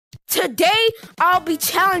Today, I'll be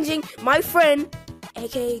challenging my friend,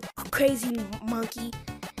 aka Crazy Monkey,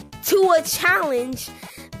 to a challenge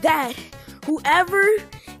that whoever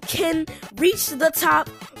can reach the top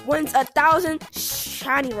wins 1,000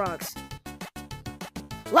 shiny rocks.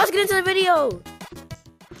 Let's get into the video.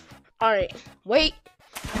 Alright, wait.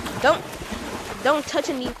 Don't touch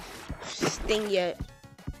anything yet.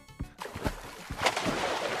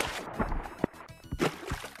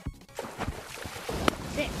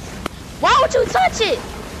 Why would you touch it?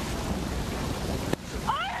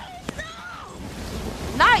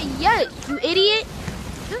 Not yet, you idiot.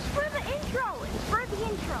 Just for the intro. It's for the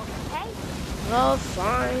intro, okay? Oh,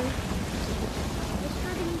 fine. Just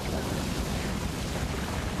for the intro.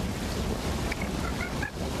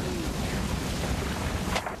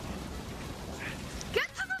 Get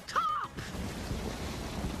to the top!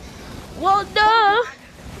 Well, duh.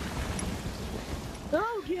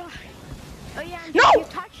 Oh, yeah. Oh, yeah. And No! If you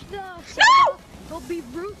touch the soda, you'll be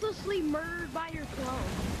ruthlessly murdered by your clone.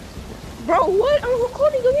 Bro, what? I'm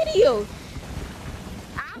recording a video.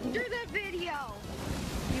 After the video,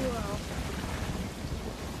 you will.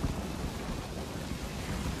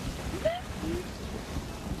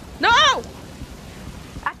 No!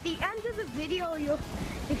 At the end of the video,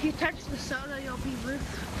 if you touch the soda, you'll be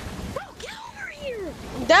ruthless. Bro, get over here!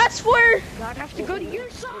 That's for God, have to go to your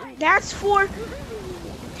side. That's for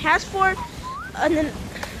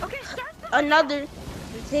Okay, start the another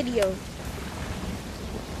video.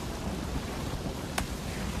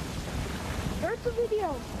 Start the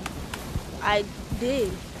video. I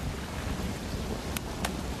did.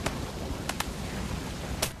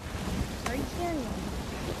 Are you scaring me?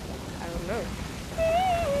 I don't know.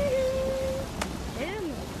 Him.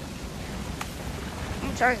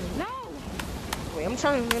 I'm trying. No. Wait, I'm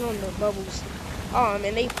trying to win on the bubbles. Oh,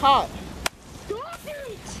 man, they pop. Stop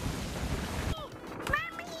it.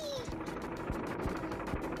 Mommy.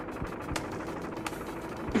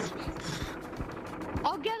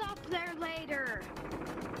 I'll get up there later.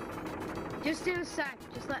 Just in a sec.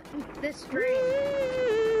 Just let this drain.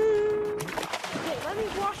 Okay, let me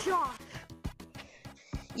wash off.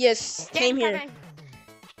 Yes, came here. Coming.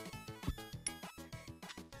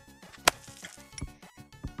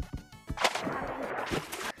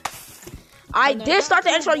 I did start the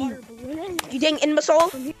intro, you dang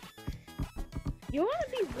imbecile. You want to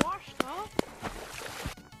be washed off?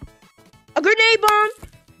 A grenade bomb.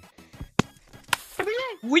 Every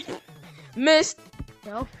day. We missed.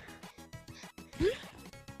 No.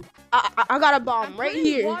 I got a bomb right putting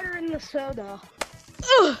here. Water in the soda.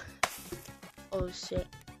 Ugh. Oh shit.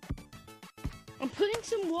 I'm putting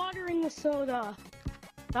some water in the soda.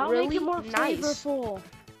 That'll Really? make it more Nice. flavorful.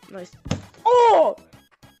 Nice. Oh!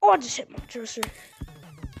 Oh, I just hit my cursor.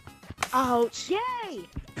 Ouch. Yay!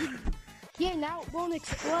 Yeah, now it won't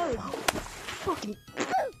explode. Fucking.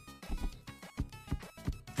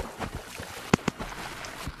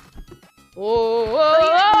 Oh,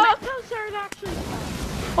 yeah, Oh! those are actually fun.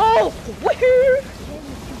 Oh! Where?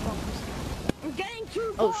 I'm getting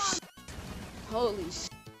 2 bombs. Oh shit. Holy shit.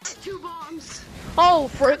 2 bombs. Oh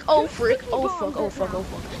frick, oh frick, oh fuck, oh fuck, oh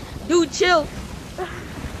fuck. Dude, chill.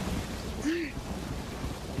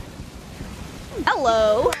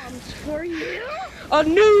 Hello. Bombs for you. A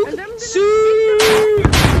new And I'm gonna suit.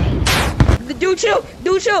 Dude, chill.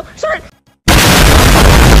 Dude, chill. Sorry.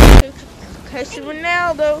 Cristiano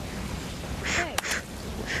Ronaldo. Hey.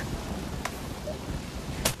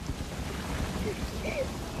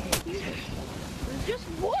 There's just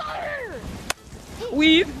water.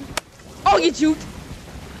 Weave. Oh, you juked.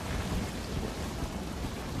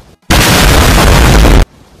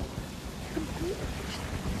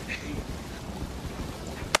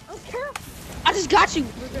 Oh, careful. I just got you.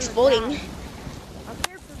 Exploding. I'm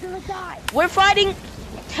careful. We're gonna die. We're fighting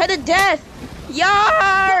to the death.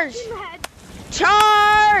 Yards. In the head.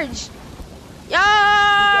 Charge!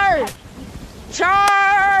 Yards!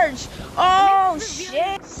 Charge! Oh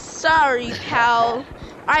shit! Sorry, pal.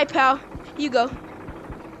 Alright, pal. You go.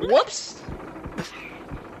 Whoops.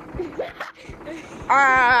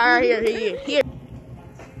 Alright, here.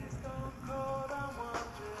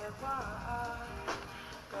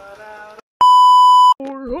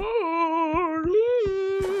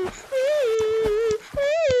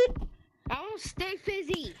 I want to stay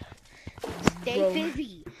fizzy. Stay Bro.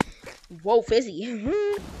 fizzy. Whoa, fizzy.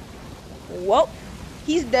 Whoa,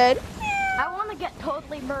 he's dead. I want to get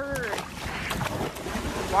totally murdered.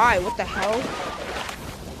 Why? What the hell?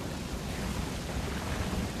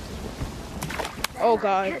 Oh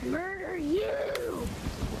god. I could murder you.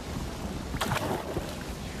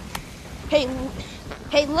 Hey,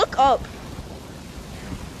 look up.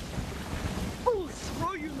 Oh,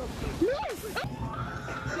 throw you in the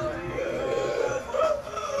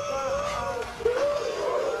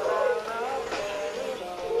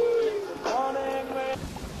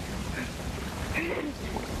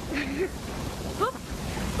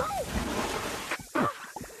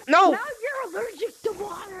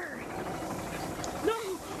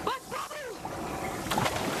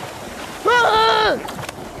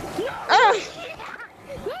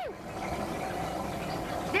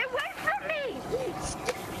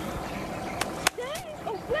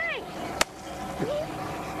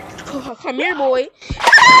Come here, boy.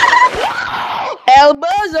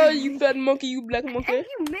 Elbows, you fat monkey, you black monkey. And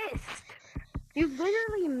you missed. You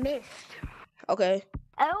literally missed. Okay.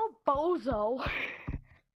 El Bozo.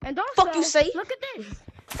 And also, Fuck you say? Look at this.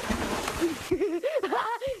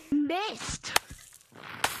 Missed.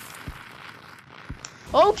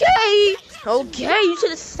 Okay. Okay, you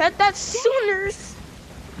should have said that sooner.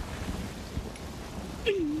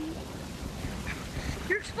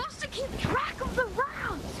 You're supposed to keep track of the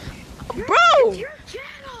rounds. Bro. It's your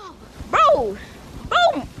channel. Bro,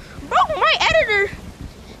 my editor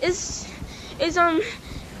is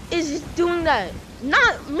doing that,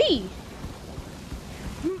 not me.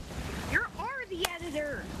 You are the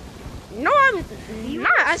editor. No, I'm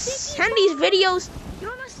not. I send these videos. You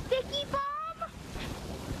want a sticky bomb?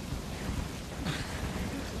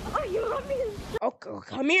 Oh, you want me to? Oh,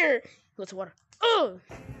 come here. Let's water. Ugh.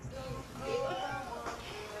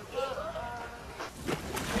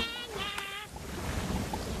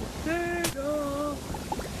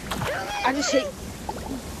 I just hate.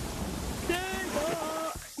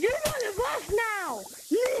 You're one of us now.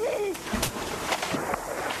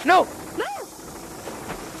 No. No.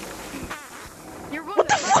 You're one What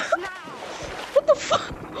the of us fuck? now. What the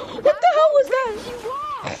fuck? What the hell was that? You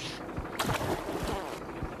off.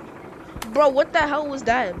 Bro, what the hell was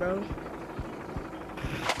that, bro?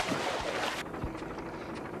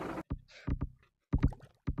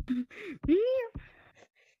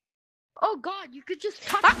 Oh God, you could just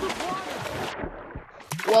touch the water.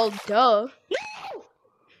 Well, duh.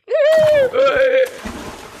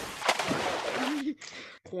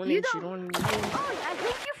 You don't. Oh, I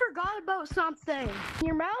think you forgot about something. In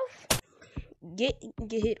your mouth? Get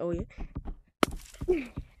hit. Oh yeah.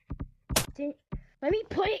 Let me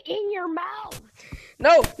put it in your mouth.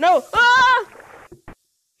 No. Ah!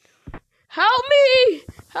 Help me!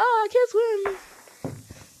 Oh, I can't swim.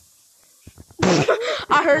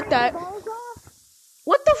 I heard that.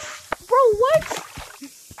 What the bro? What?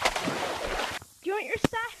 Do you want your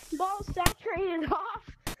balls saturated off?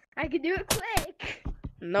 I can do it quick.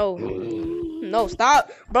 No,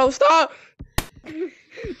 stop, bro, stop.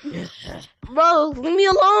 Bro, leave me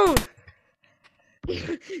alone.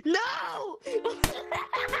 No!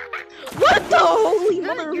 What the holy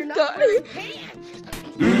mother You're of not God? wearing pants.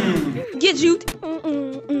 Get you.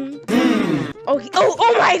 Oh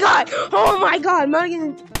my God. Oh my God.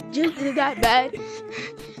 Megan juked that bad.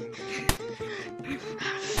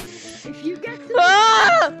 If you get to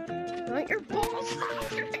want your balls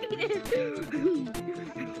saturated.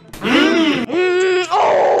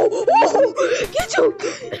 Oh! Get you.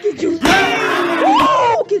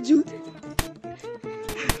 Oh! Get you.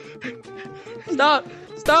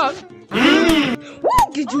 Stop. Woo!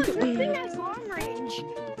 Get you. This thing has long range.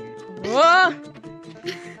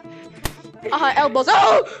 Elbows.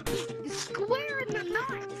 Oh! Square in the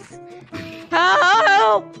nuts.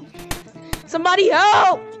 Help! Somebody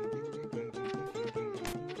help!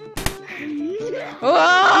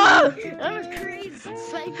 I'm a crazy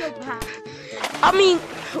psychopath. I mean,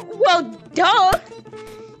 well, duh.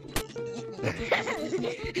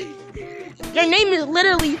 Your name is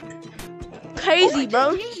literally crazy,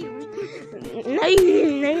 bro. No, you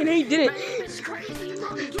didn't. My name is Crazy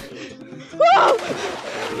Monkey. Oh!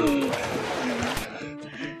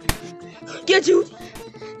 Get you!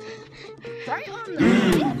 Right on the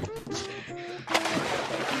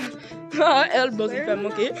tip. Elbows, you fat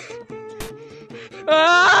monkey.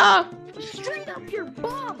 Ah! Straight up your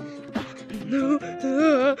bum.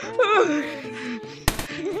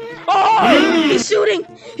 Oh! He's shooting!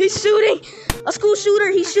 A school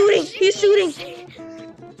shooter! He's shooting!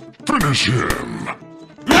 Finish him!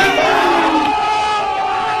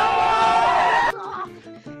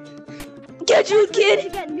 Get you,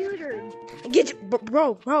 kid! Get neutered. Get you,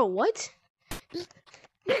 bro, what?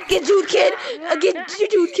 Get you, kid!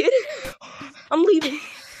 Get you, kid! I'm leaving.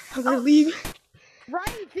 I'm gonna leave.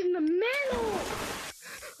 Right in the middle.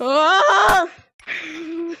 Ah!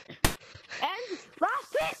 And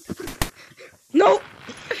last hit. Nope.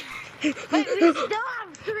 But we still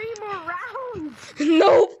have 3 more rounds.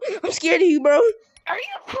 Nope. I'm scared of you, bro. Are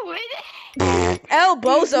you quitting? El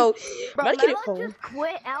Bozo. Bro, Better get it Melo home. just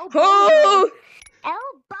quit El Bozo. Oh! El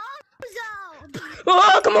Bozo.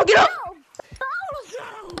 Oh, come on, get up! El Bozo.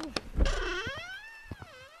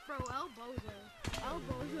 Bro, El Bozo. El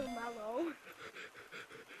Bozo Melo.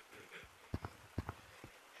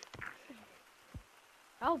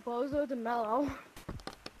 El Bozo to Melo.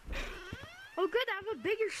 Oh, good, I have a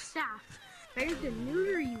bigger staff. Ready to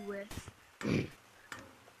neuter you with.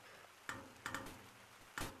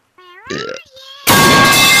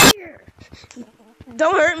 Here.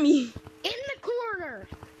 Don't hurt me. In the corner.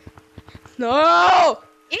 No!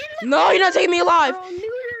 No, you're not taking me alive. How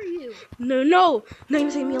neuter you? No, no, not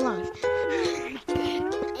even taking me alive.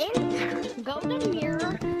 And go to the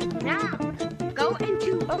mirror now. Go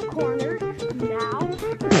into a corner now.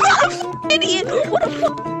 Idiot! What a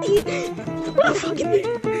fucking idiot! What a fucking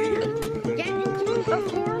idiot! Get into a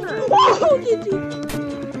corner. Oh, idiot!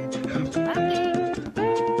 Okay.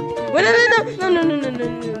 Wait, no.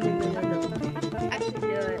 I can do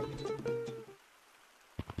it.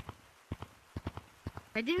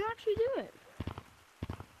 I didn't actually do it.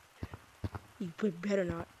 You better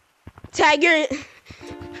not. Tag your.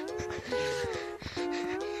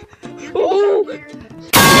 Oh! Okay,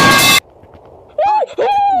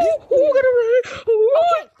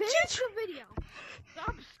 finish the video.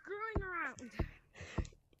 Stop screwing around.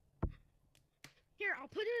 Here, I'll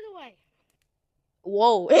put it away.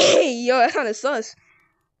 Whoa, hey, yo, that's kind of sus.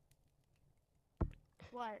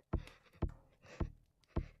 What?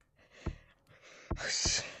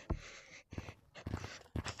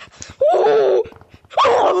 Oh!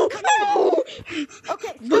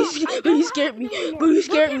 Okay, But you scared me. But you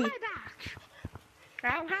scared me. Look at my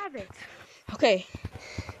back. I don't have it. Okay.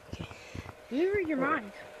 You read your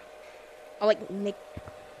mind. I like Nick.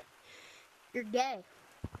 You're gay.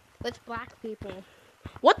 With black people.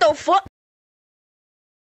 What the fuck?